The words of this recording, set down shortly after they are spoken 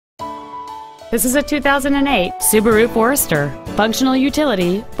This is a 2008 Subaru Forester, functional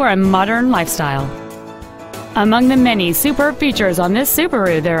utility for a modern lifestyle. Among the many superb features on this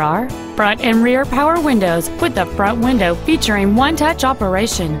Subaru there are front and rear power windows with the front window featuring one-touch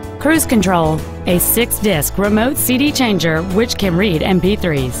operation, cruise control, a 6-disc remote CD changer which can read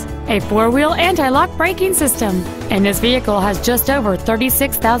MP3s, a 4-wheel anti-lock braking system, and this vehicle has just over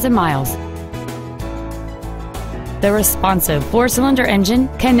 36,000 miles. The responsive 4-cylinder engine,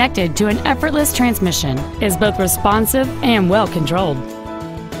 connected to an effortless transmission, is both responsive and well-controlled.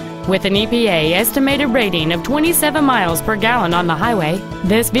 With an EPA estimated rating of 27 miles per gallon on the highway,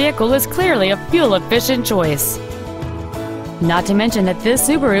 this vehicle is clearly a fuel-efficient choice. Not to mention that this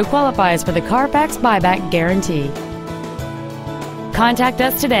Subaru qualifies for the Carfax buyback guarantee. Contact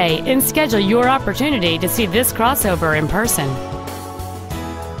us today and schedule your opportunity to see this crossover in person.